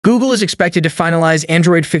Google is expected to finalize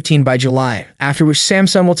Android 15 by July, after which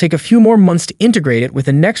Samsung will take a few more months to integrate it with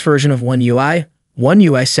the next version of One UI, One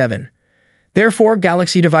UI 7. Therefore,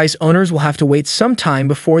 Galaxy device owners will have to wait some time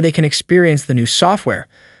before they can experience the new software.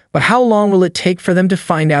 But how long will it take for them to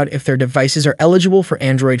find out if their devices are eligible for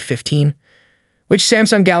Android 15? Which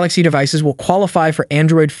Samsung Galaxy devices will qualify for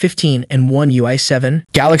Android 15 and One UI 7?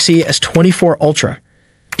 Galaxy S24 Ultra,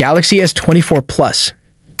 Galaxy S24 Plus,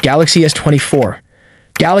 Galaxy S24,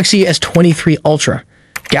 Galaxy S23 Ultra,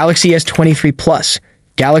 Galaxy S23 Plus,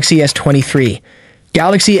 Galaxy S23,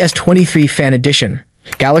 Galaxy S23 Fan Edition,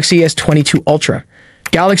 Galaxy S22 Ultra,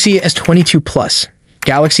 Galaxy S22 Plus,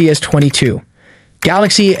 Galaxy S22,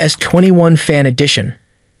 Galaxy S21 Fan Edition,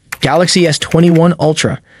 Galaxy S21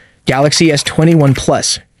 Ultra, Galaxy S21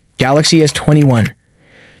 Plus, Galaxy S21,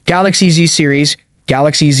 Galaxy Z Series,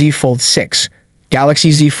 Galaxy Z Fold 6,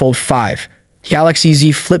 Galaxy Z Fold 5, Galaxy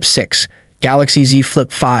Z Flip 6, Galaxy Z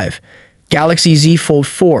Flip 5, Galaxy Z Fold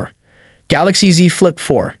 4, Galaxy Z Flip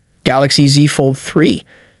 4, Galaxy Z Fold 3,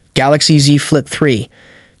 Galaxy Z Flip 3,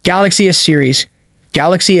 Galaxy S Series,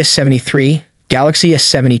 Galaxy S73, Galaxy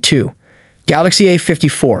S72, Galaxy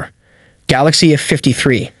A54, Galaxy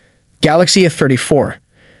A53, Galaxy A34,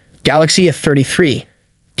 Galaxy A33,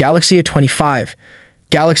 Galaxy A25,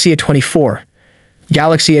 Galaxy A24,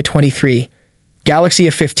 Galaxy A23, Galaxy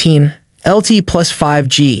A15, LTE plus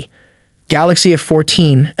 5G, Galaxy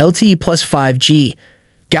A14, LTE plus 5G,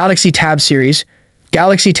 Galaxy Tab Series,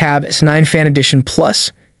 Galaxy Tab S9 Fan Edition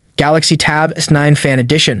Plus, Galaxy Tab S9 Fan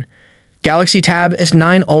Edition, Galaxy Tab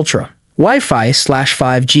S9 Ultra,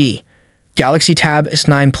 Wi-Fi/5G, Galaxy Tab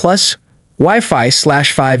S9 Plus,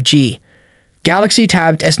 Wi-Fi/5G, Galaxy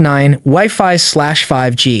Tab S9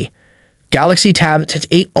 Wi-Fi/5G, Galaxy Tab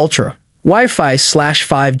S8 Ultra,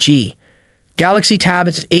 Wi-Fi/5G, Galaxy Tab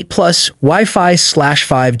S8 Plus,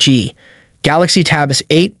 Wi-Fi/5G, Galaxy Tab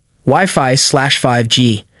S8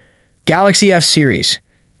 Wi-Fi/5G, Galaxy F Series,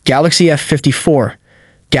 Galaxy F54,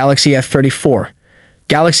 Galaxy F34,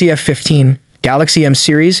 Galaxy F15, Galaxy M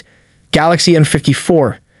Series, Galaxy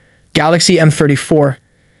M54, Galaxy M34,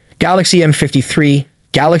 Galaxy M53,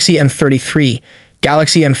 Galaxy M33,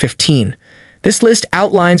 Galaxy M15. This list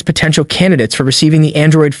outlines potential candidates for receiving the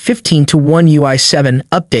Android 15 to One UI 7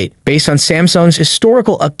 update based on Samsung's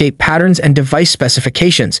historical update patterns and device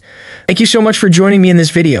specifications. Thank you so much for joining me in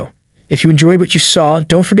this video. If you enjoyed what you saw,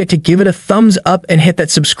 don't forget to give it a thumbs up and hit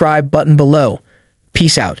that subscribe button below.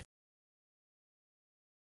 Peace out.